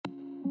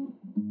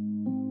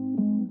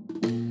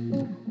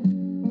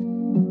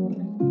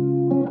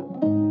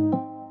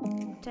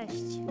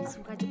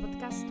Słuchajcie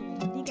podcastu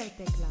Legal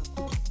Tech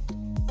Lab.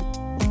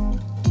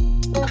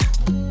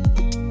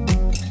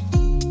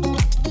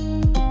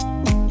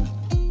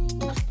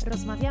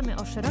 Rozmawiamy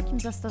o szerokim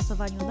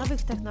zastosowaniu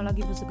nowych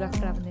technologii w usługach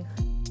prawnych.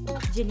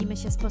 Dzielimy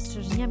się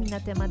spostrzeżeniami na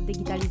temat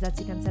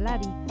digitalizacji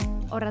kancelarii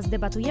oraz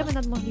debatujemy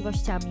nad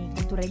możliwościami,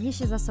 które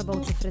niesie za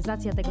sobą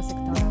cyfryzacja tego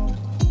sektora.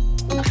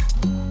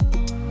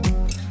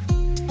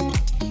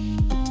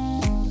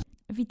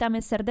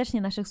 Witamy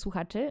serdecznie naszych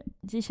słuchaczy.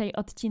 Dzisiaj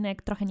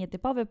odcinek trochę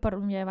nietypowy,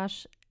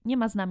 ponieważ nie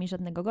ma z nami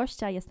żadnego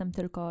gościa. Jestem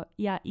tylko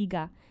ja,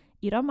 Iga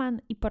i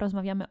Roman i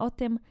porozmawiamy o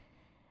tym,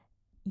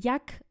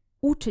 jak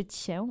uczyć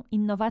się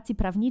innowacji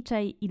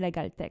prawniczej i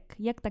legal tech.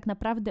 Jak tak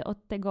naprawdę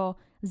od tego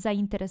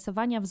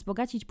zainteresowania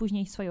wzbogacić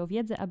później swoją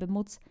wiedzę, aby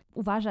móc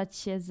uważać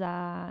się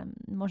za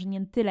może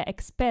nie tyle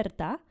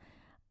eksperta,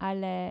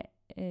 ale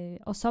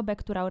osobę,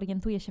 która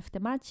orientuje się w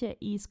temacie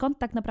i skąd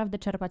tak naprawdę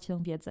czerpać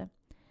tę wiedzę.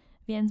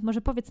 Więc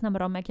może powiedz nam,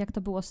 Romek, jak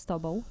to było z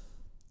Tobą?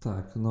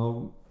 Tak,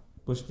 no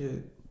właśnie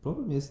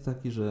problem jest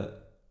taki,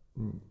 że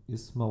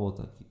jest mało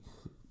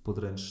takich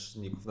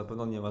podręczników. Na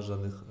pewno nie ma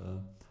żadnych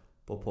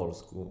po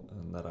polsku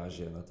na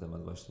razie na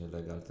temat właśnie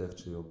legal tech,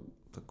 czyli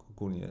tak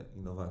ogólnie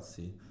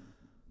innowacji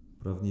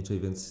prawniczej,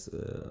 więc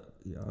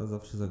ja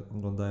zawsze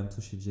oglądałem,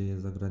 co się dzieje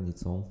za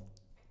granicą.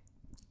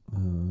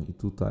 I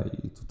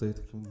tutaj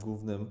takim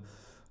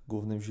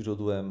głównym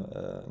źródłem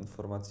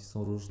informacji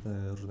są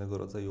różnego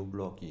rodzaju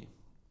blogi,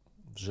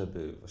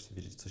 żeby właśnie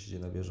wiedzieć, co się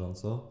dzieje na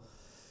bieżąco.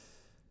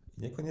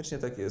 Niekoniecznie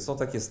są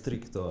takie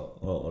stricto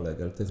o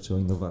legal tech czy o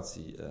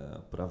innowacji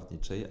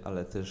prawniczej,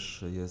 ale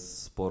też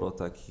jest sporo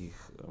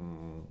takich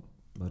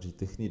bardziej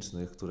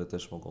technicznych, które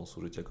też mogą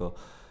służyć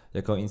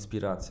jako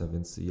inspiracja,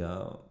 więc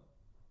ja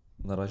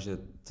na razie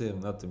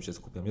nad tym się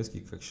skupiam. Jest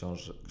kilka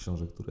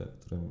książek,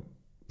 które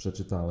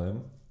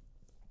przeczytałem,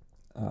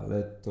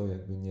 ale to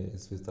jakby nie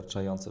jest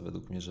wystarczające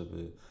według mnie,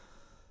 żeby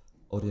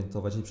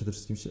orientować i przede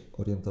wszystkim się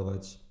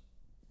orientować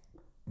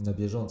na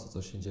bieżąco,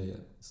 co się dzieje.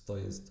 To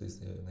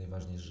jest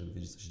najważniejsze, żeby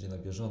wiedzieć, co się dzieje na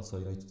bieżąco.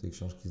 I tutaj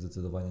książki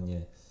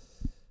zdecydowanie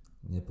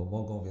nie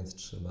pomogą, więc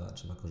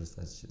trzeba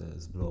korzystać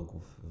z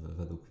blogów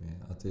według mnie.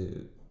 A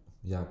Ty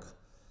jak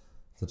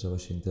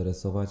zaczęłaś się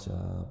interesować,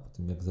 a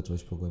potem jak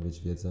zaczęłaś pogłębiać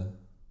wiedzę?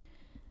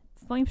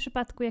 W moim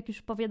przypadku, jak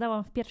już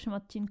opowiadałam w pierwszym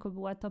odcinku,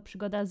 była to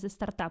przygoda ze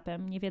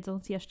startupem, nie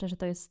wiedząc jeszcze, że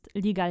to jest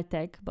legal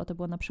tech, bo to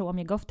było na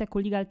przełomie GovTechu,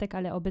 legal tech,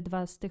 ale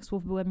obydwa z tych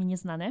słów były mi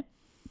nieznane.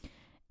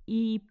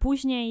 I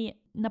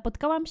później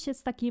napotkałam się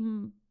z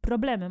takim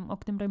problemem, o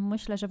którym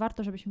myślę, że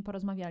warto, żebyśmy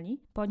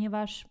porozmawiali,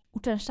 ponieważ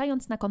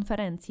uczęszczając na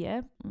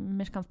konferencję,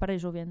 mieszkam w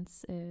Paryżu,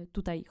 więc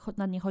tutaj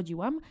na nie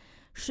chodziłam,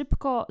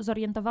 szybko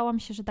zorientowałam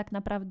się, że tak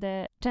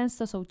naprawdę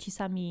często są ci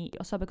sami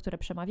osoby, które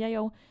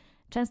przemawiają,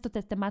 często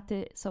te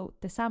tematy są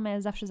te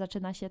same, zawsze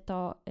zaczyna się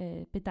to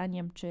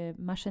pytaniem, czy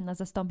maszyna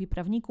zastąpi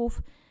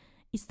prawników.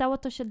 I stało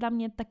to się dla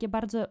mnie takie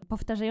bardzo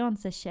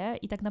powtarzające się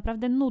i tak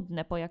naprawdę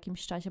nudne po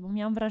jakimś czasie, bo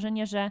miałam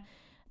wrażenie, że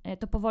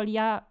to powoli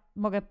ja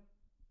mogę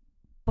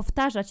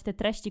powtarzać te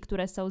treści,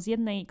 które są z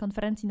jednej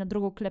konferencji na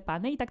drugą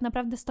klepane i tak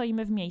naprawdę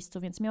stoimy w miejscu,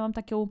 więc miałam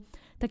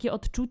takie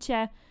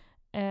odczucie,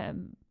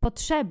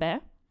 potrzebę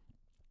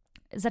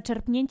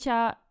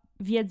zaczerpnięcia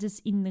wiedzy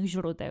z innych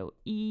źródeł.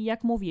 I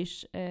jak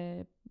mówisz,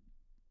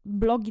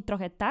 blogi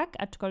trochę tak,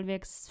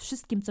 aczkolwiek z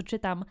wszystkim, co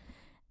czytam,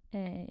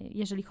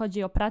 jeżeli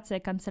chodzi o pracę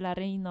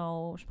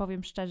kancelaryjną, już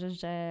powiem szczerze,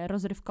 że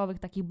rozrywkowych,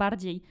 takich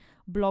bardziej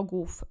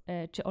blogów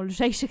czy o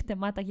lżejszych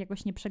tematach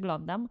jakoś nie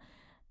przeglądam.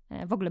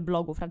 W ogóle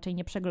blogów raczej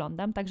nie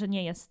przeglądam, także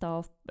nie jest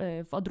to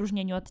w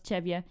odróżnieniu od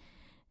Ciebie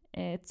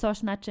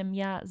coś, na czym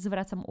ja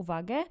zwracam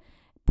uwagę.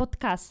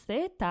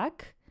 Podcasty,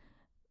 tak.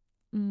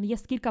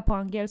 Jest kilka po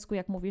angielsku,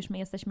 jak mówisz, my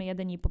jesteśmy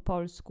jedyni po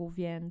polsku,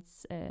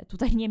 więc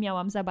tutaj nie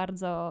miałam za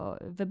bardzo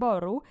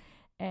wyboru.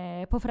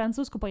 Po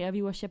francusku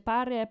pojawiło się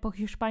parę, po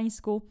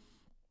hiszpańsku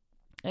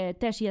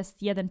też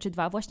jest 1 czy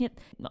 2. Właśnie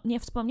nie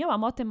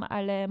wspomniałam o tym,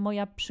 ale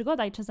moja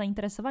przygoda czy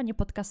zainteresowanie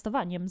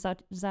podcastowaniem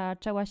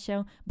zaczęła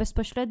się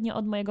bezpośrednio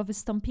od mojego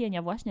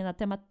wystąpienia właśnie na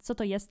temat, co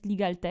to jest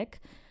legal tech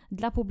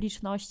dla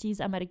publiczności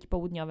z Ameryki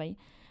Południowej.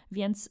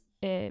 Więc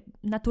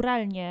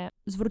naturalnie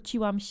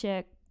zwróciłam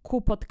się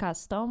ku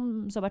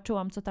podcastom,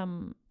 zobaczyłam, co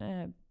tam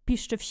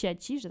piszczy w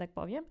sieci, że tak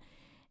powiem,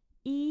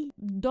 i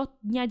do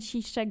dnia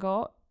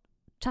dzisiejszego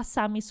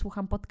czasami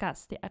słucham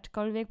podcasty,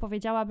 aczkolwiek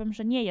powiedziałabym,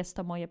 że nie jest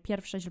to moje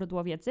pierwsze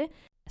źródło wiedzy.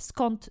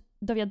 Skąd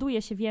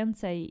dowiaduję się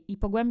więcej i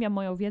pogłębiam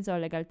moją wiedzę o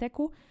legal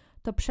techu,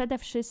 to przede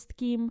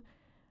wszystkim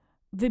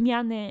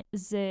wymiany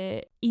z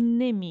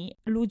innymi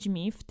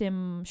ludźmi w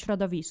tym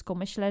środowisku.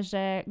 Myślę,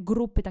 że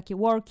grupy, takie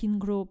working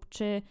group,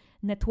 czy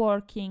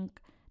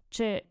networking,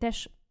 czy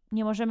też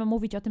nie możemy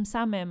mówić o tym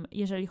samym,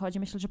 jeżeli chodzi.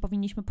 Myślę, że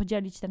powinniśmy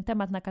podzielić ten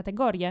temat na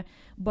kategorie,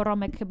 bo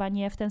Romek, chyba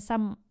nie w ten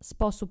sam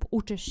sposób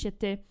uczysz się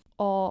ty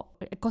o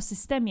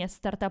ekosystemie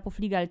startupów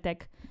legal tech,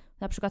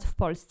 na przykład w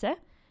Polsce,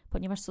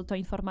 ponieważ są to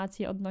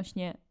informacje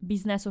odnośnie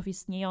biznesów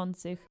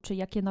istniejących, czy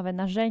jakie nowe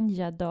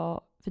narzędzia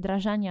do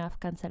wdrażania w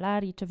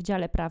kancelarii, czy w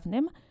dziale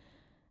prawnym.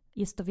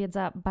 Jest to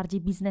wiedza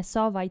bardziej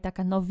biznesowa i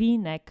taka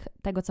nowinek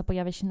tego, co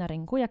pojawia się na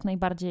rynku. Jak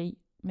najbardziej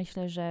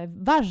myślę, że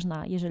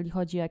ważna, jeżeli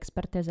chodzi o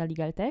ekspertyzę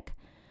Legal Tech,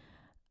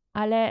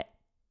 ale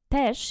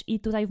też, i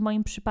tutaj w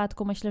moim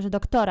przypadku myślę, że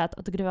doktorat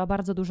odgrywa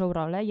bardzo dużą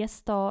rolę,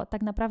 jest to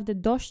tak naprawdę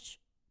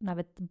dość,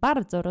 nawet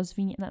bardzo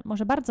rozwinięta,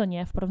 może bardzo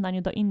nie w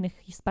porównaniu do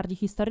innych bardziej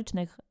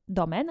historycznych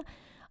domen,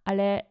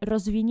 ale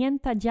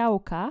rozwinięta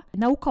działka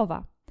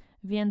naukowa.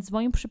 Więc w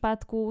moim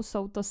przypadku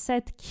są to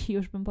setki,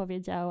 już bym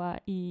powiedziała,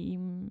 i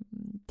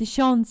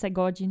tysiące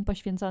godzin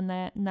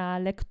poświęcone na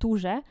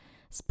lekturze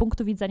z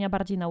punktu widzenia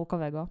bardziej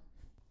naukowego.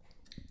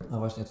 A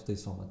właśnie tutaj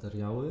są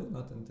materiały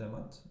na ten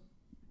temat?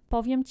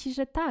 Powiem Ci,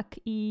 że tak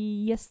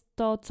i jest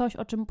to coś,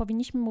 o czym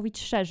powinniśmy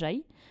mówić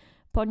szerzej,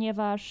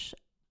 ponieważ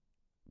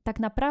tak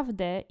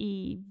naprawdę,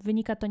 i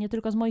wynika to nie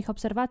tylko z moich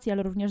obserwacji,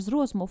 ale również z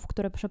rozmów,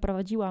 które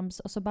przeprowadziłam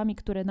z osobami,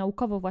 które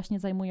naukowo właśnie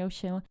zajmują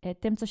się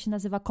tym, co się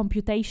nazywa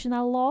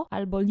computational law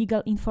albo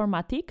legal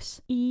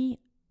informatics, i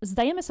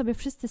zdajemy sobie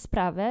wszyscy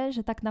sprawę,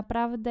 że tak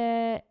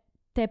naprawdę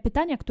te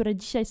pytania, które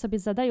dzisiaj sobie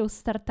zadają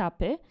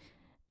startupy,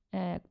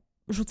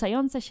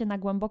 rzucające się na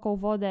głęboką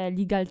wodę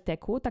legal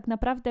techu, tak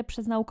naprawdę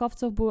przez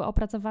naukowców były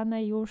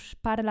opracowane już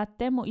parę lat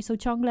temu i są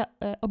ciągle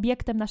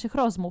obiektem naszych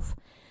rozmów.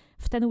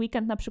 W ten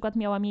weekend na przykład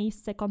miała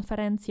miejsce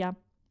konferencja,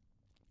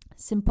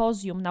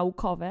 sympozjum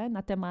naukowe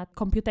na temat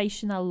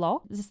computational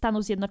law ze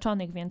Stanów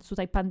Zjednoczonych, więc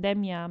tutaj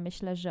pandemia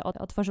myślę, że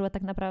otworzyła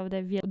tak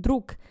naprawdę wiele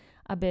dróg,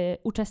 aby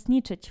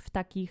uczestniczyć w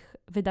takich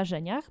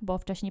wydarzeniach, bo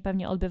wcześniej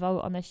pewnie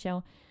odbywały one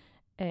się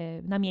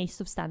na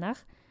miejscu w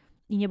Stanach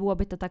i nie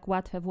byłoby to tak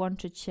łatwe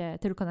włączyć się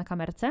tylko na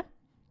kamerce.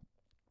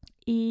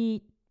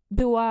 I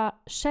była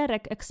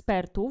szereg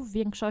ekspertów, w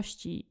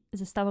większości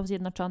ze Stanów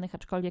Zjednoczonych,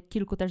 aczkolwiek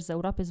kilku też z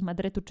Europy, z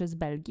Madrytu czy z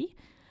Belgii,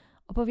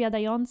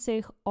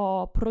 opowiadających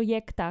o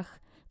projektach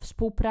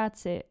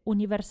współpracy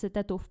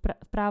uniwersytetów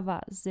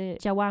prawa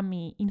z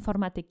działami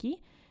informatyki,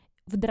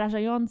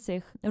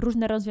 wdrażających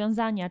różne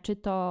rozwiązania, czy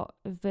to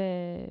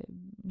w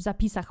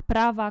zapisach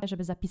prawa,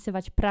 żeby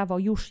zapisywać prawo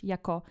już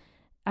jako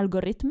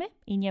algorytmy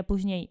i nie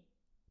później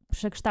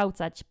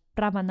przekształcać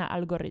prawa na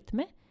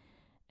algorytmy,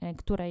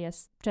 które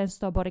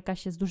często boryka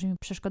się z dużymi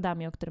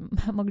przeszkodami, o którym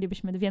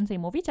moglibyśmy więcej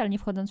mówić, ale nie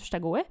wchodząc w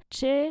szczegóły,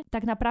 czy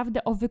tak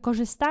naprawdę o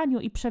wykorzystaniu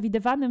i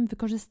przewidywanym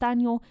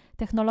wykorzystaniu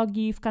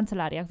technologii w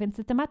kancelariach. Więc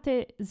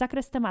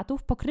zakres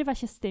tematów pokrywa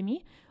się z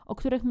tymi, o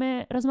których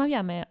my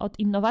rozmawiamy, od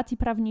innowacji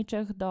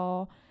prawniczych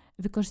do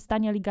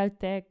wykorzystania legal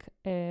tech.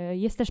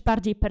 Jest też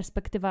bardziej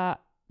perspektywa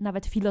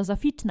nawet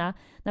filozoficzna,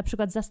 na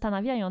przykład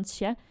zastanawiając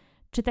się,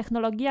 czy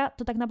technologia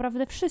to tak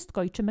naprawdę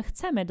wszystko i czy my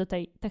chcemy do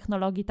tej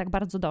technologii tak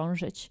bardzo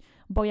dążyć.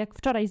 Bo jak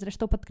wczoraj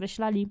zresztą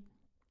podkreślali,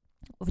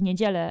 w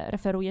niedzielę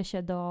referuję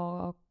się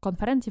do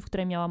konferencji, w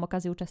której miałam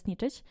okazję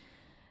uczestniczyć,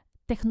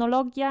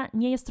 technologia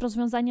nie jest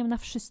rozwiązaniem na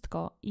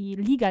wszystko i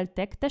legal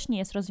tech też nie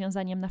jest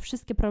rozwiązaniem na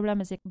wszystkie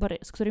problemy,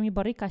 z którymi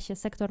boryka się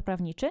sektor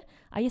prawniczy,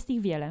 a jest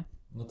ich wiele.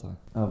 No tak.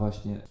 A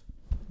właśnie,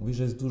 mówisz,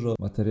 że jest dużo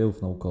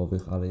materiałów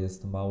naukowych, ale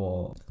jest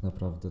mało tak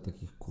naprawdę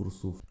takich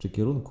kursów czy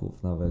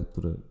kierunków nawet,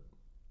 które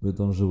by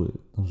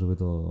dążyły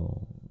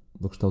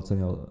do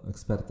kształcenia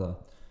eksperta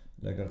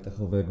legal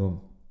techowego.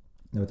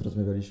 Nawet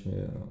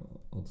rozmawialiśmy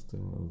o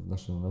tym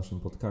w naszym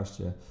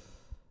podcaście.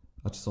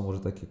 A czy są może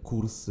takie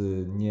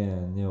kursy nie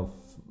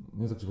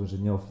tak, że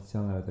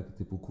nieoficjalne, ale takie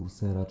typu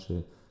Coursera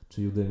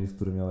czy Udemy, w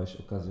którym miałeś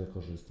okazję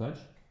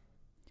korzystać?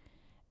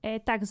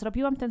 Tak,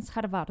 zrobiłam ten z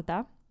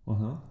Harvarda.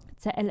 Aha.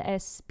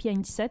 CLS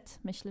 500,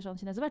 myślę, że on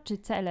się nazywa, czy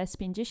CLS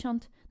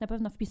 50, na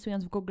pewno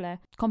wpisując w Google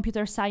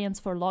Computer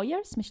Science for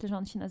Lawyers, myślę, że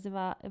on się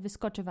nazywa,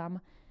 wyskoczy Wam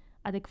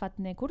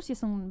adekwatny kurs,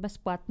 jest on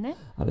bezpłatny.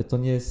 Ale to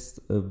nie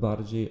jest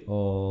bardziej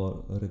o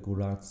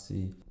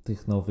regulacji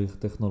tych nowych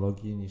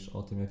technologii niż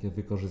o tym, jak je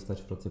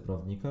wykorzystać w pracy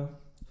prawnika?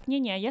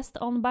 Nie, jest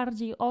on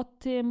bardziej o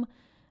tym,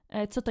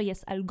 co to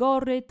jest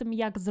algorytm,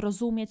 jak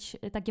zrozumieć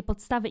takie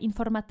podstawy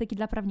informatyki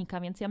dla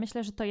prawnika, więc ja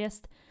myślę, że to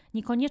jest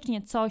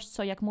niekoniecznie coś,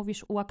 co jak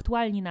mówisz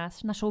uaktualni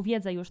naszą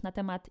wiedzę już na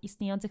temat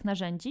istniejących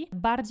narzędzi,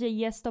 bardziej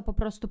jest to po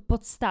prostu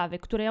podstawy,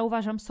 które ja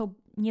uważam są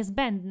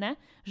niezbędne,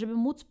 żeby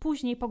móc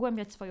później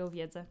pogłębiać swoją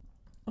wiedzę.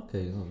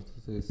 Okej, no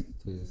to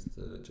jest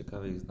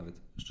ciekawe i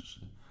nawet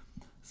jeszcze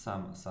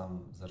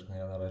sam zresztą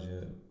ja na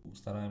razie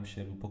starałem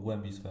się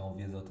pogłębić swoją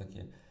wiedzę o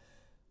takie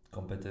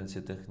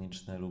kompetencje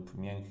techniczne lub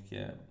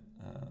miękkie,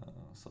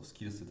 soft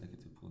skillsy, takie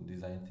typu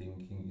design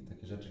thinking i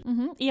takie rzeczy.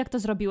 I jak to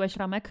zrobiłeś,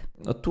 Ramek?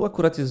 No tu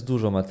akurat jest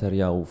dużo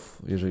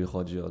materiałów, jeżeli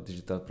chodzi o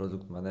digital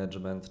product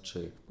management,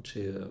 czy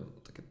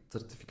takie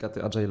certyfikaty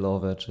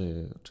agile'owe,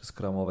 czy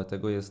scrumowe.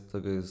 Tego jest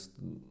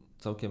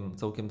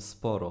całkiem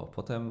sporo.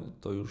 Potem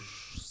to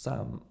już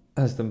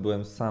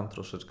byłem sam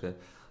troszeczkę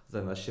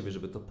zdany na siebie,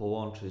 żeby to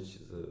połączyć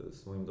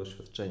z moim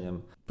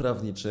doświadczeniem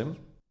prawniczym.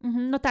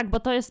 No tak, bo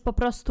to jest po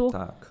prostu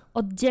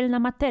oddzielna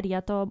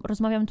materia. To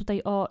rozmawiam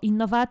tutaj o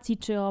innowacji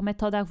czy o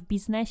metodach w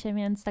biznesie,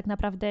 więc tak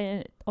naprawdę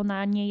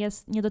ona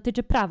nie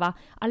dotyczy prawa,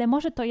 ale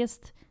może to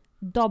jest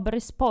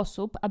dobry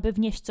sposób, aby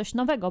wnieść coś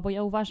nowego, bo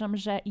ja uważam,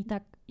 że i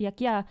tak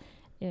jak ja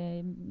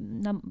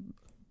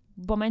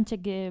w momencie,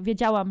 gdy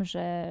wiedziałam,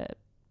 że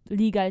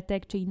legal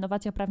tech czy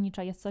innowacja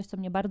prawnicza jest coś, co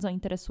mnie bardzo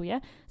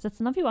interesuje,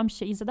 zastanowiłam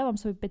się i zadałam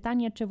sobie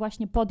pytanie, czy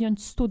właśnie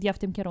podjąć studia w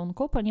tym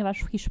kierunku, ponieważ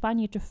w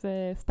Hiszpanii czy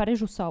w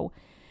Paryżu są.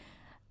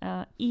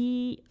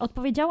 I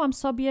odpowiedziałam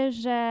sobie,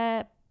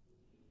 że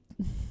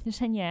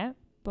nie,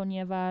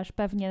 ponieważ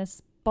pewnie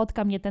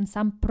spotka mnie ten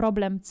sam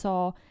problem,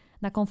 co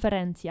na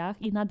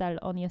konferencjach i nadal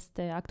on jest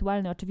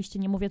aktualny. Oczywiście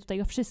nie mówię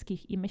tutaj o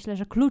wszystkich i myślę,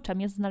 że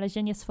kluczem jest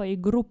znalezienie swojej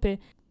grupy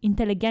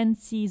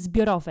inteligencji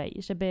zbiorowej,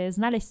 żeby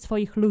znaleźć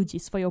swoich ludzi,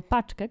 swoją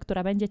paczkę,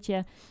 która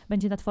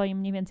będzie na twoim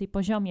mniej więcej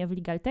poziomie w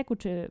legal techu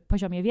czy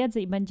poziomie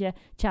wiedzy i będzie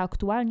cię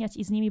aktualniać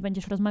i z nimi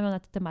będziesz rozmawiał na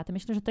te tematy.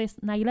 Myślę, że to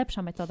jest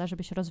najlepsza metoda,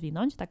 żeby się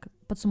rozwinąć, tak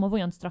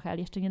podsumowując trochę, ale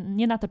jeszcze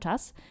nie na to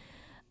czas.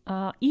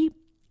 I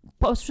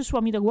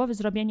przyszło mi do głowy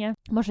zrobienie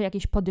może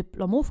jakiejś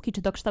podyplomówki,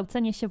 czy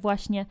dokształcenie się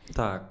właśnie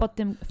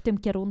w tym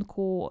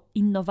kierunku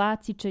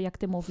innowacji, czy jak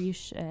ty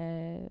mówisz,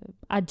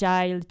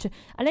 agile,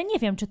 ale nie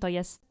wiem, czy to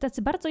jest,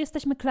 tacy bardzo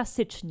jesteśmy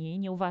klasyczni,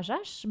 nie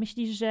uważasz?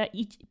 Myślisz, że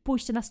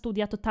pójście na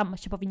studia, to tam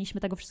się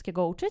powinniśmy tego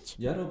wszystkiego uczyć?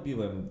 Ja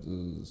robiłem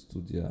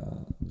studia,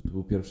 to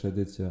była pierwsza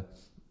edycja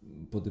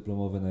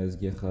podyplomowe na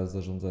SGH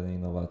zarządzania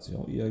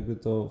innowacją i jakby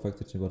to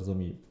faktycznie bardzo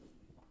mi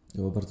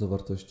było bardzo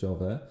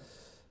wartościowe.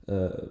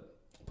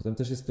 Potem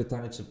też jest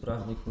pytanie, czy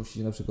prawnik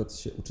musi na przykład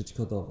się uczyć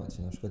kodować.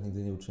 Ja na przykład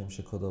nigdy nie uczyłem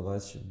się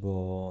kodować,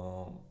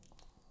 bo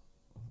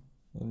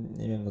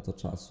nie miałem na to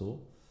czasu.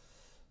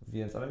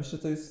 Więc, ale myślę,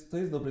 że to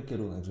jest dobry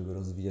kierunek, żeby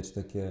rozwijać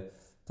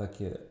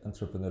takie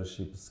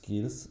entrepreneurship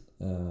skills,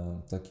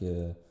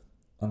 takie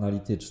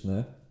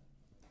analityczne.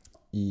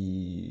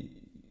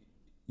 I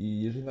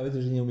nawet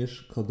jeżeli nie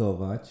umiesz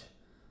kodować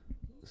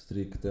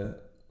stricte,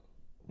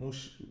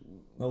 musisz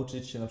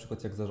nauczyć się na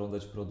przykład jak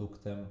zarządzać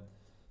produktem,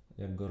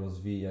 jak go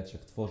rozwijać,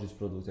 jak tworzyć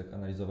produkt, jak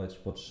analizować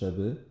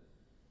potrzeby,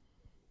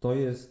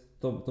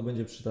 to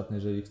będzie przydatne,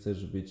 jeżeli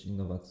chcesz być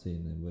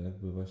innowacyjny, bo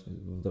jakby właśnie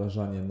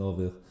wdrażanie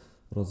nowych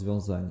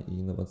rozwiązań i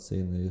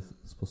innowacyjnych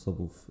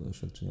sposobów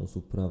świadczenia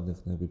usług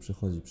prawnych jakby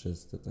przechodzi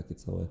przez te takie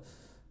całe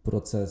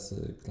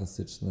procesy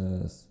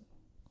klasyczne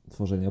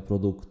tworzenia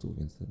produktu,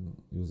 więc ten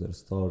user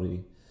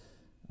story,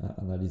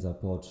 analiza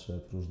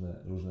potrzeb,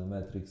 różne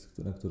metrics,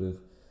 na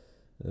których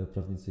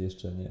prawnicy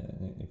jeszcze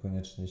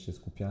niekoniecznie się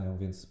skupiają,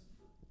 więc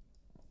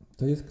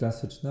to jest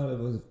klasyczne, ale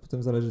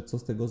potem zależy, co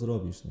z tego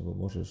zrobisz, bo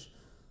możesz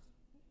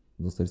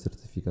dostać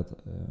certyfikat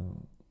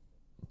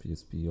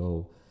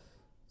PSPO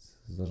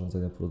z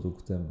zarządzania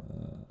produktem,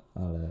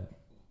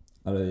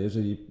 ale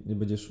jeżeli nie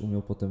będziesz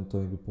umiał potem to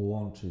jakby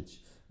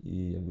połączyć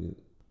i jakby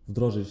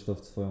wdrożyć to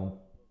w swoją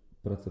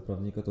pracę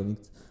prawnika, to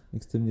nikt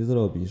z tym nie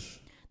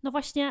zrobisz. No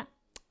właśnie,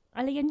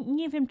 ale ja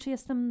nie wiem, czy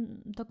jestem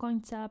do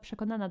końca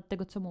przekonana do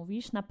tego, co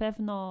mówisz. Na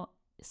pewno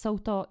są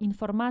to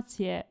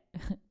informacje,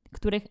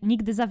 których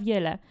nigdy za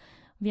wiele,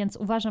 więc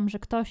uważam, że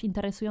ktoś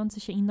interesujący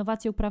się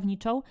innowacją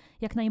prawniczą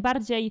jak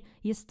najbardziej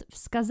jest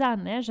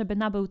wskazany, żeby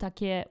nabył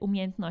takie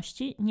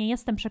umiejętności. Nie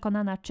jestem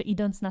przekonana, czy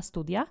idąc na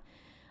studia,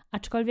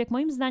 aczkolwiek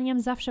moim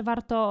zdaniem zawsze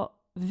warto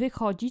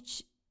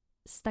wychodzić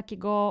z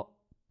takiego,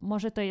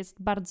 może to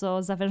jest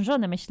bardzo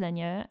zawężone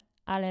myślenie,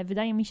 ale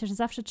wydaje mi się, że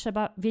zawsze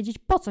trzeba wiedzieć,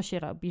 po co się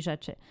robi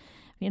rzeczy.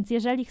 Więc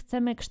jeżeli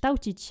chcemy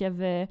kształcić się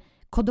w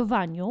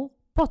kodowaniu,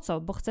 po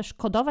co? Bo chcesz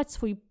kodować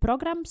swój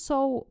program?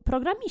 Są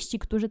programiści,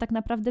 którzy tak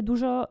naprawdę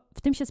dużo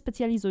w tym się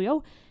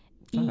specjalizują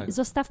i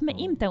zostawmy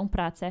im tę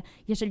pracę.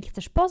 Jeżeli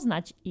chcesz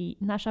poznać i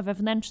nasza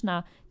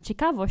wewnętrzna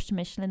ciekawość,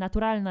 myślę,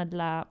 naturalna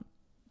dla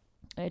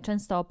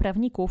często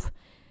prawników,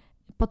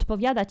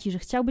 podpowiada ci, że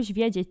chciałbyś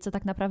wiedzieć, co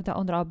tak naprawdę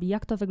on robi,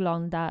 jak to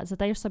wygląda,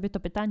 zadajesz sobie to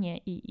pytanie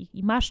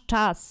i masz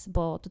czas,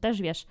 bo to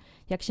też wiesz,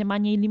 jak się ma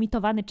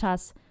nielimitowany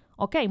czas,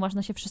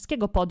 można się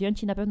wszystkiego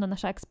podjąć i na pewno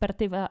nasza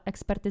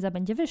ekspertyza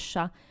będzie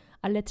wyższa,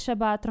 ale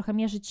trzeba trochę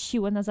mierzyć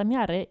siły na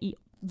zamiary i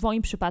w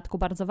moim przypadku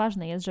bardzo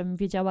ważne jest, żebym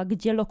wiedziała,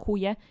 gdzie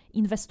lokuję,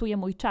 inwestuję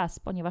mój czas,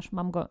 ponieważ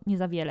mam go nie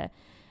za wiele.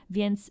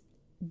 Więc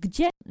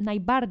gdzie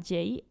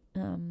najbardziej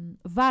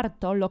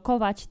warto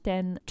lokować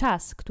ten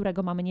czas,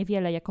 którego mamy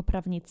niewiele jako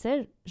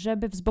prawnicy,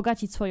 żeby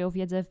wzbogacić swoją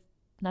wiedzę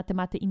na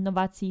tematy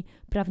innowacji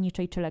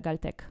prawniczej czy legal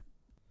tech?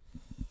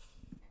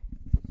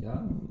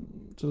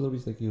 Trzeba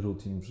zrobić taki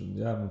rutin.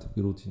 Ja mam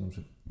taki rutin,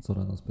 że co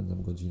rano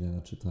spędzam godzinę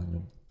na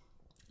czytaniu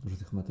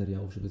różnych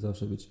materiałów, żeby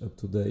zawsze być up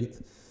to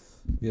date.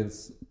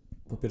 Więc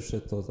po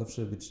pierwsze to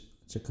zawsze być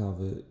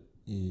ciekawy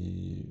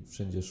i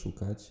wszędzie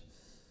szukać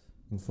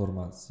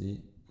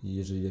informacji i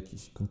jeżeli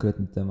jakiś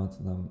konkretny temat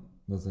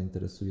nas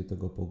zainteresuje, to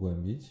go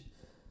pogłębić.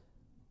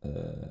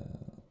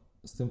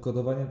 Z tym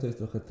kodowaniem to jest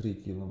trochę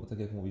tricky, bo tak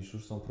jak mówisz,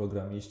 już są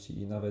programiści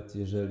i nawet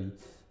jeżeli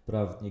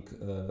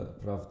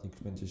prawnik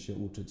będzie się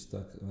uczyć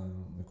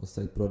jako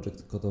side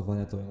project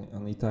kodowania, to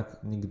on i tak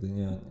nigdy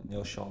nie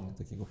osiągnie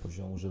takiego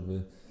poziomu,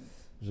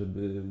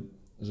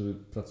 żeby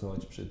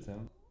pracować przy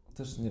tym.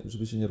 Też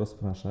żeby się nie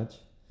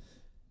rozpraszać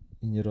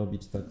i nie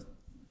robić tak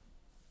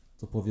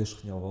to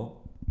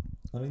powierzchniowo,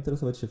 ale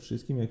interesować się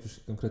wszystkim, jak już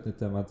konkretny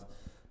temat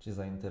Cię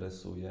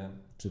zainteresuje,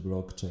 czy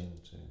blockchain,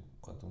 czy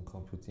quantum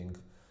computing,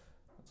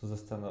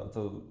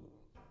 to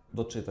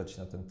doczytać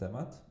na ten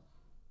temat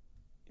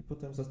i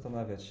potem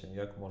zastanawiać się,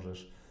 jak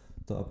możesz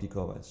to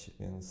aplikować,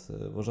 więc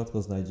bo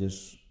rzadko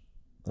znajdziesz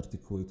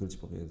artykuły, które ci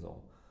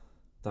powiedzą,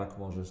 tak,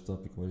 możesz to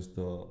aplikować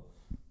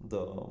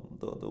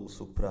do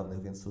usług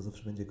prawnych, więc to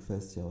zawsze będzie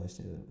kwestia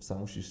właśnie, sam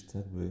musisz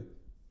jakby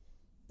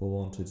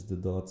połączyć the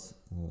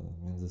dots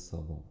między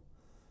sobą.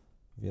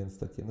 Więc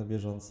takie na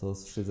bieżąco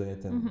śledzenie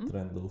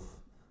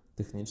trendów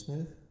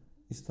technicznych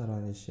i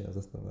staranie się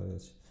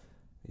zastanawiać,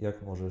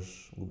 jak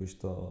mógłbyś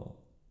to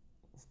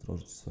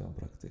wdrożyć w swoją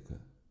praktykę.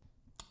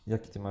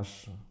 Jaki ty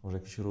masz może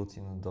jakiś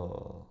rutin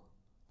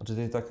Znaczy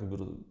ty tak jakby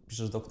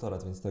piszesz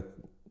doktorat, więc tak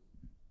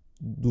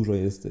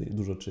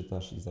dużo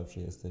czytasz i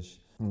zawsze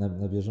jesteś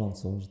na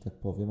bieżąco, że tak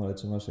powiem, ale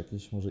czy masz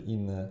jakieś może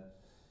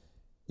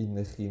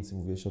inne hints?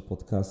 Mówiłeś o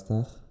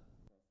podcastach.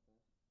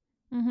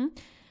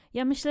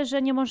 Ja myślę,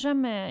 że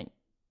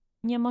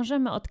nie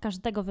możemy od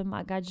każdego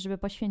wymagać, żeby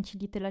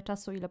poświęcili tyle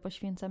czasu, ile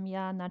poświęcam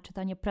ja na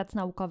czytanie prac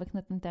naukowych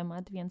na ten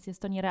temat, więc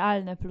jest to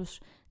nierealne, plus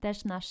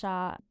też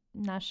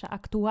nasza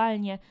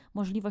aktualnie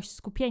możliwość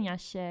skupienia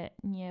się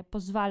nie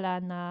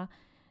pozwala na,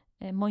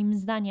 moim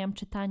zdaniem,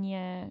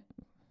 czytanie,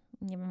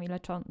 nie wiem ile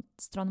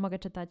stron mogę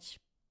czytać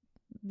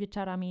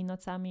wieczorami i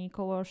nocami,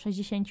 około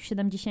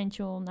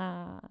 60-70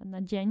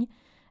 na dzień,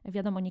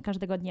 wiadomo, nie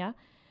każdego dnia.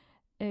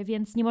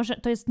 Więc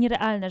to jest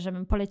nierealne,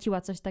 żebym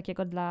poleciła coś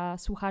takiego dla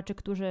słuchaczy,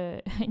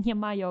 którzy nie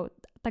mają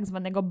tak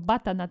zwanego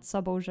bata nad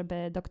sobą,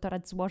 żeby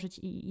doktorat złożyć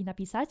i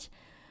napisać.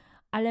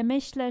 Ale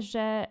myślę,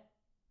 że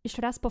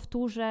jeszcze raz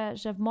powtórzę,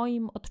 że w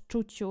moim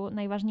odczuciu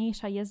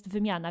najważniejsza jest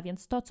wymiana,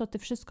 więc to, co ty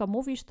wszystko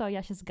mówisz, to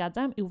ja się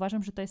zgadzam i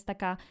uważam, że to jest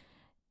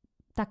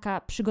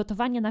taka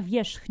przygotowanie na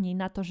wierzchni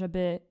na to,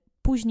 żeby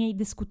później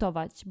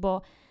dyskutować,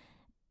 bo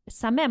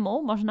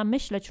samemu można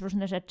myśleć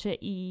różne rzeczy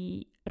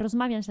i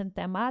rozmawiać na ten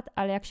temat,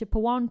 ale jak się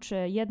połączy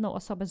jedną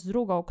osobę z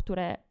drugą,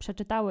 które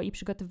przeczytały i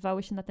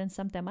przygotowywały się na ten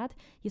sam temat,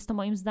 jest to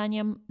moim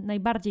zdaniem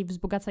najbardziej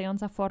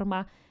wzbogacająca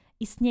forma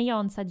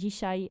istniejąca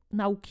dzisiaj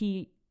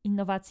nauki,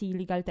 innowacji i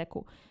legal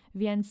techu.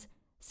 Więc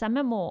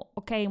samemu,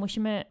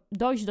 musimy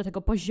dojść do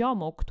tego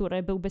poziomu,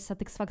 który byłby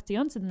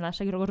satysfakcjonujący dla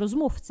naszego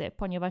rozmówcy,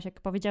 ponieważ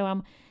jak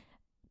powiedziałam,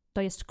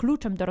 to jest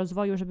kluczem do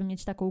rozwoju, żeby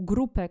mieć taką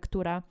grupę,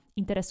 która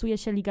interesuje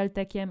się legal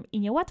techiem i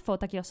niełatwo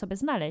takie osoby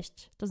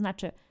znaleźć, to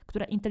znaczy,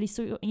 które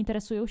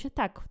interesują się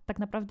tak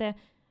naprawdę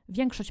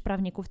większość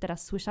prawników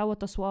teraz słyszało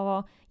to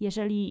słowo,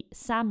 jeżeli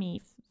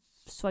sami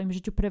w swoim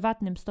życiu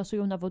prywatnym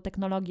stosują nową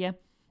technologię,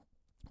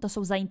 to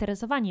są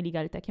zainteresowani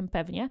legal techiem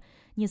pewnie,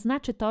 nie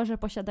znaczy to, że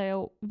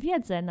posiadają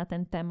wiedzę na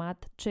ten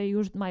temat, czy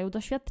już mają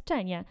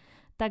doświadczenie.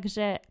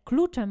 Także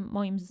kluczem w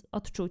moim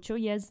odczuciu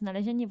jest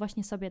znalezienie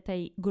właśnie sobie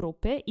tej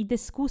grupy i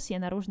dyskusje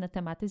na różne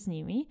tematy z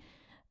nimi,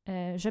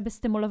 żeby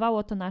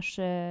stymulowało to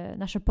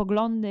nasze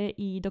poglądy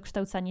i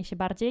dokształcanie się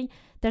bardziej.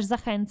 Też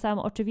zachęcam,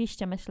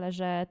 oczywiście myślę,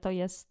 że to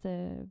jest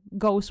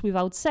goes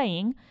without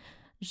saying,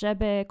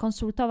 żeby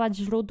konsultować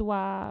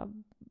źródła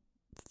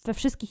we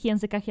wszystkich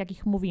językach,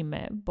 jakich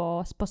mówimy,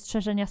 bo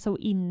spostrzeżenia są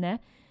inne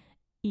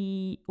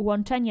i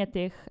łączenie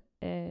tych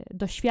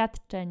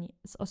doświadczeń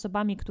z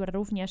osobami, które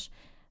również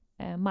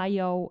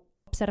mają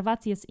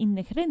obserwacje z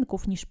innych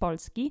rynków niż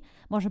polski,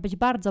 może być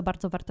bardzo,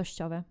 bardzo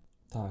wartościowe.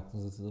 Tak,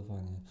 no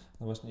zdecydowanie.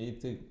 No właśnie i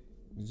ty,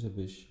 gdzie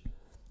byś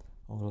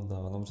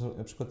oglądała? No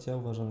na przykład ja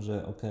uważam,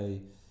 że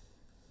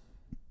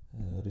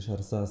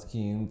Ryszard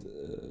Susskind,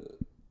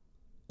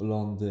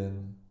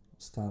 Londyn,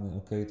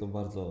 Stany,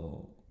 to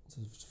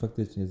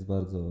faktycznie jest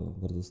bardzo,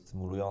 bardzo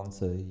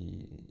stymulujące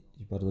i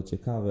bardzo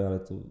ciekawe, ale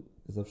to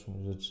zawsze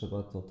mówię, że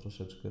trzeba to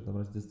troszeczkę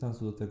nabrać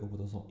dystansu do tego, bo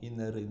to są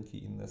inne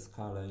rynki, inne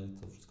skale i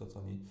to wszystko,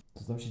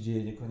 co tam się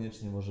dzieje,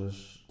 niekoniecznie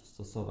możesz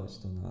stosować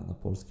to na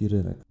polski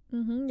rynek.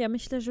 Ja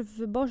myślę, że w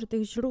wyborze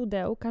tych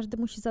źródeł każdy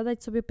musi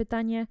zadać sobie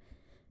pytanie,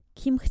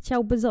 kim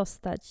chciałby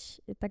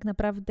zostać. Tak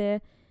naprawdę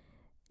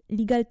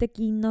legal tech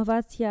i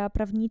innowacja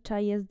prawnicza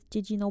jest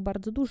dziedziną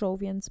bardzo dużą,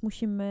 więc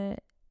musimy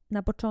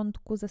na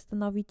początku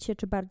zastanowić się,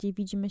 czy bardziej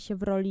widzimy się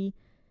w roli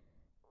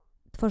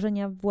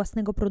tworzenia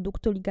własnego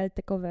produktu legal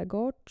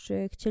techowego,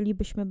 czy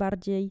chcielibyśmy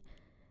bardziej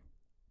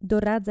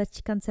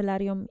doradzać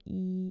kancelariom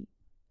i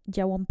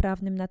działom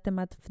prawnym na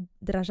temat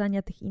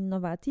wdrażania tych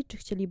innowacji, czy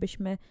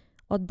chcielibyśmy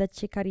oddać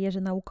się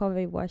karierze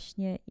naukowej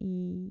właśnie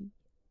i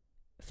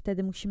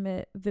wtedy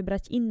musimy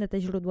wybrać inne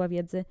te źródła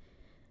wiedzy.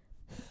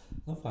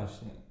 No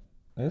właśnie.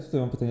 A ja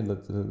tutaj mam pytanie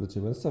dla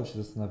Ciebie. Ja sam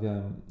się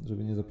zastanawiałem,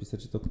 żeby nie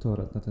zapisać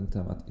doktorat na ten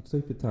temat. I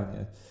tutaj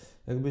pytanie.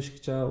 Jakbyś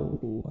chciał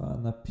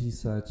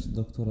napisać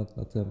doktorat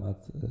na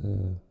temat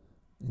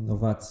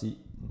innowacji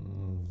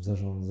w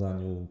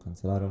zarządzaniu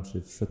kancelarią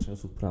czy w świadczeniu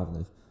usług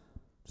prawnych,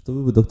 czy to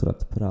byłby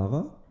doktorat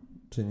prawa,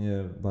 czy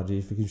nie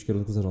bardziej w jakimś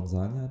kierunku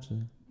zarządzania?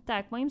 Czy...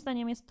 Tak, moim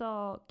zdaniem jest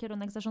to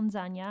kierunek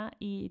zarządzania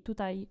i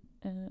tutaj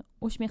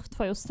uśmiech w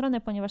Twoją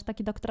stronę, ponieważ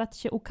taki doktorat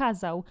się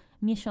ukazał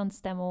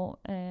miesiąc temu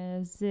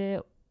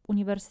z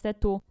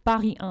Uniwersytetu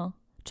Paris 1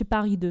 czy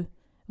Paris 2,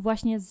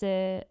 właśnie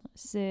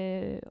z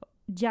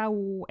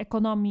działu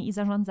ekonomii i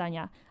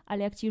zarządzania.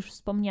 Ale jak Ci już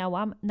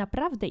wspomniałam,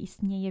 naprawdę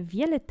istnieje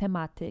wiele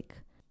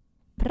tematyk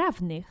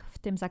prawnych w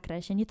tym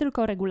zakresie, nie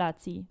tylko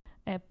regulacji.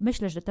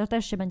 Myślę, że to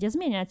też się będzie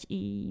zmieniać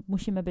i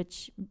musimy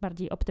być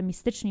bardziej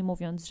optymistyczni,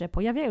 mówiąc, że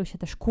pojawiają się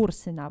też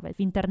kursy nawet w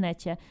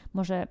internecie.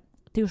 Może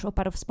ty już o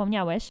paru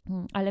wspomniałeś,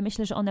 ale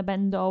myślę, że one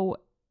będą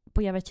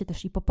pojawiać się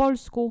też i po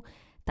polsku.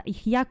 Ta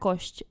ich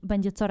jakość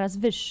będzie coraz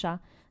wyższa,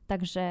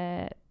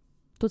 także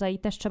tutaj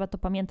też trzeba to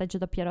pamiętać, że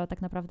dopiero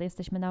tak naprawdę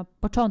jesteśmy na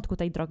początku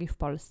tej drogi w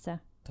Polsce.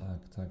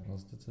 Tak, no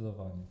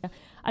zdecydowanie.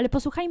 Ale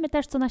posłuchajmy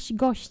też, co nasi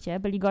goście,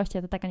 byli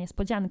goście, to taka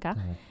niespodzianka,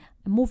 Tak.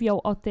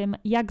 mówią o tym,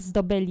 jak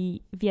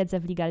zdobyli wiedzę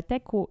w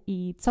LegalTechu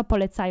i co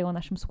polecają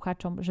naszym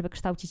słuchaczom, żeby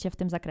kształcić się w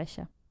tym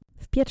zakresie.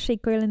 W pierwszej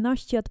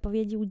kolejności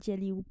odpowiedzi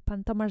udzielił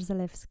pan Tomasz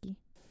Zalewski.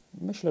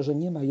 Myślę, że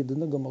nie ma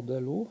jednego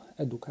modelu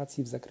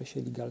edukacji w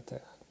zakresie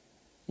LegalTech.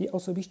 I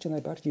osobiście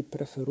najbardziej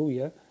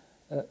preferuję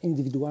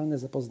indywidualne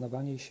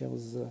zapoznawanie się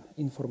z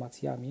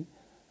informacjami,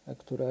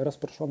 które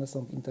rozproszone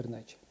są w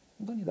internecie.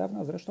 Do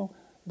niedawna zresztą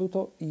był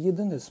to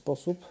jedyny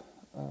sposób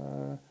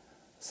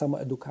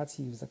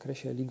samoedukacji w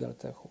zakresie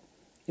LegalTechu.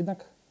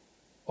 Jednak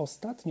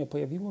ostatnio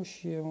pojawiło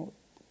się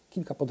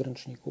kilka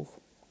podręczników,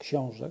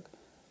 książek,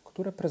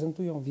 które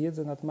prezentują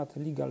wiedzę na temat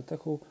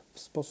LegalTechu w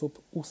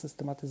sposób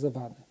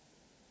usystematyzowany.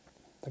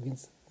 Tak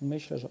więc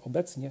myślę, że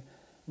obecnie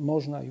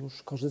można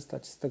już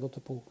korzystać z tego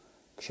typu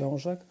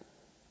książek,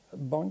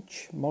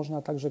 bądź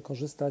można także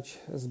korzystać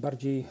z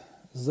bardziej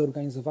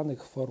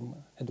zorganizowanych form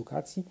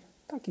edukacji,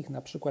 takich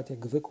na przykład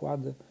jak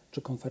wykłady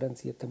czy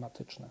konferencje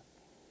tematyczne.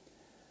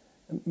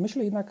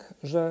 Myślę jednak,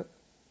 że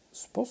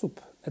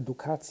sposób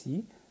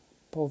edukacji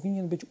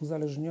powinien być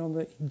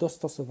uzależniony i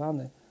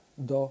dostosowany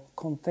do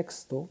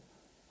kontekstu,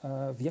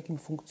 w jakim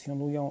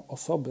funkcjonują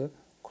osoby,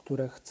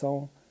 które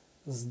chcą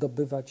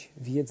zdobywać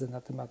wiedzę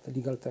na temat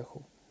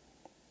LegalTechu.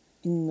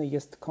 Inny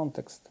jest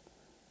kontekst,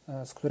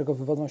 z którego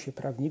wywodzą się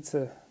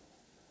prawnicy,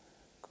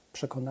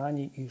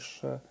 przekonani,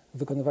 iż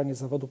wykonywanie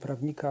zawodu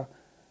prawnika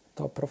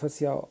to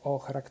profesja o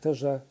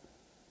charakterze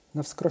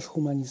na wskroś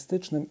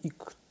humanistycznym i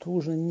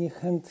którzy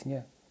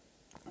niechętnie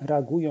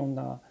reagują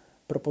na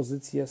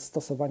propozycję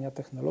stosowania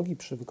technologii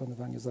przy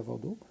wykonywaniu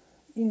zawodu.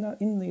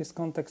 Inny jest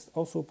kontekst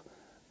osób,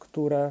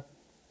 które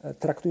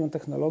traktują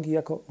technologię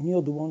jako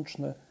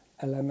nieodłączny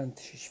element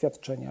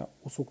świadczenia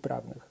usług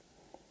prawnych.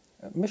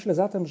 Myślę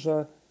zatem,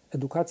 że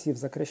edukację w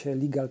zakresie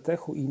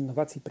LegalTechu i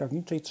innowacji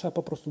prawniczej trzeba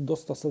po prostu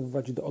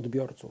dostosowywać do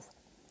odbiorców.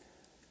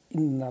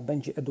 Inna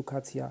będzie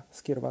edukacja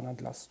skierowana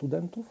dla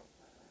studentów,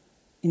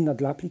 inna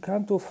dla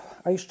aplikantów,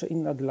 a jeszcze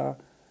inna dla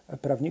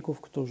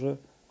prawników, którzy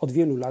od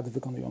wielu lat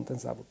wykonują ten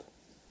zawód.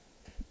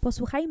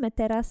 Posłuchajmy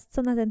teraz,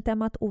 co na ten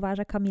temat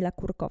uważa Kamila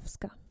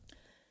Kurkowska.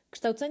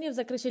 Kształcenie w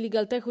zakresie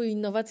LegalTechu i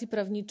innowacji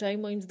prawniczej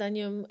moim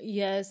zdaniem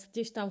jest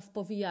gdzieś tam w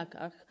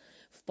powijakach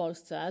w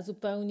Polsce.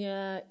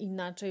 Zupełnie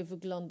inaczej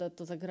wygląda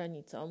to za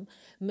granicą.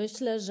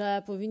 Myślę,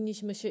 że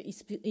powinniśmy się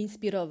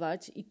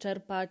inspirować i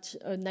czerpać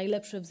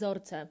najlepsze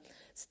wzorce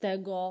z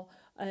tego,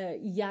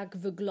 jak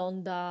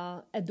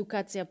wygląda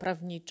edukacja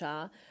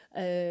prawnicza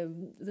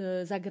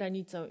za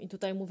granicą. I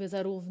tutaj mówię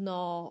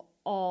zarówno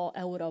o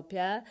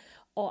Europie,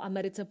 o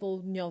Ameryce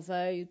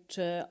Południowej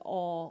czy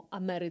o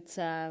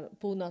Ameryce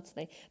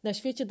Północnej. Na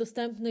świecie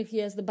dostępnych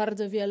jest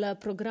bardzo wiele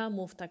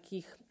programów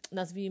takich,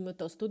 nazwijmy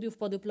to studiów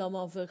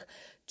podyplomowych,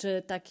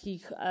 czy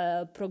takich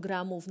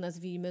programów,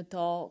 nazwijmy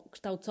to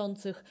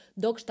kształcących,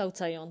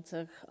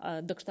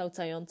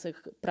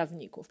 dokształcających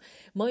prawników.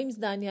 Moim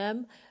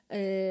zdaniem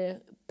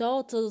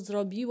to, co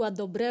zrobiła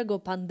dobrego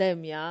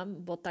pandemia,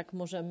 bo tak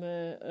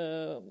możemy,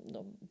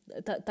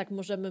 tak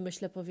możemy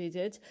myślę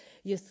powiedzieć,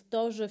 jest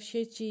to, że w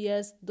sieci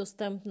jest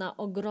dostępna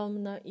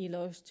ogromna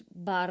ilość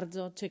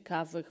bardzo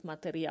ciekawych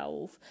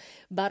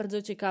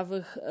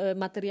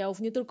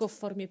materiałów nie tylko w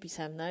formie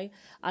pisemnej,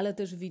 ale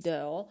też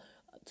wideo.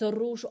 Co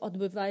róż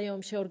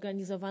odbywają się,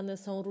 organizowane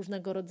są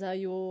różnego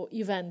rodzaju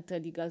eventy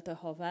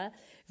LegalTechowe,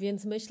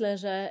 więc myślę,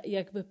 że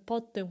jakby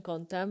pod tym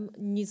kątem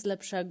nic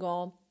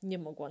lepszego nie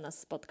mogło nas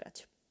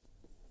spotkać.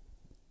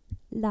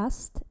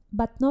 Last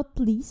but not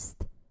least,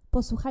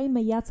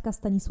 posłuchajmy Jacka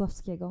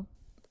Stanisławskiego.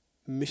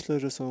 Myślę,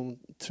 że są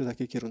 3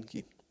 takie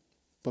kierunki.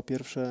 Po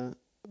pierwsze,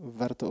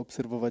 warto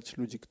obserwować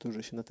ludzi,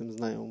 którzy się na tym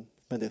znają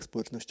w mediach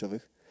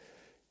społecznościowych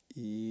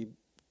i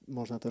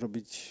można to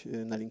robić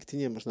na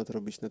LinkedInie, można to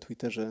robić na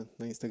Twitterze,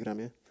 na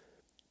Instagramie,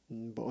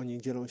 bo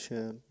oni dzielą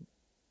się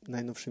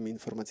najnowszymi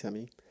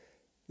informacjami.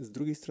 Z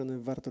drugiej strony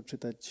warto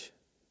czytać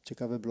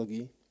ciekawe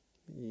blogi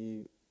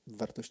i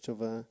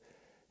wartościowe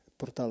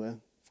portale,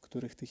 w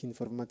których tych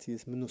informacji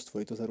jest mnóstwo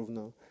i to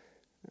zarówno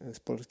z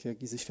Polski,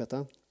 jak i ze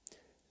świata.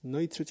 No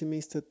i trzecie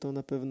miejsce to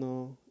na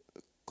pewno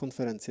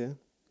konferencje,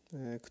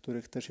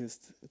 których też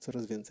jest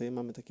coraz więcej.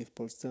 Mamy takie w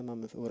Polsce,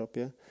 mamy w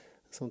Europie.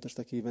 Są też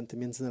takie eventy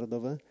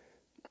międzynarodowe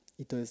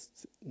i to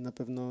jest na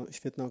pewno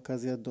świetna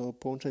okazja do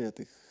połączenia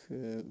tych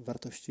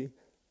wartości,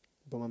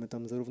 bo mamy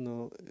tam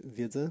zarówno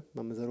wiedzę,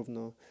 mamy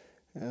zarówno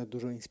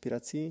dużo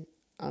inspiracji,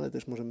 ale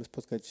też możemy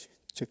spotkać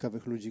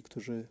ciekawych ludzi,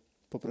 którzy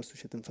po prostu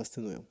się tym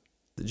fascynują.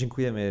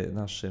 Dziękujemy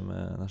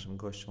naszym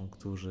gościom,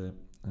 którzy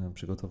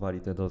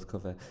przygotowali te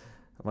dodatkowe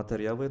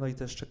materiały, no i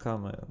też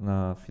czekamy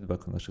na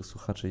feedback naszych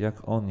słuchaczy,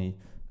 jak oni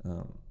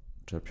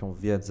czerpią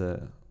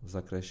wiedzę w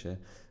zakresie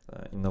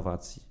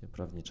innowacji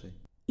prawniczej.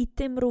 I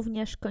tym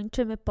również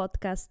kończymy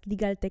podcast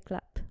Legal Tech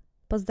Lab.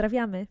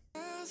 Pozdrawiamy!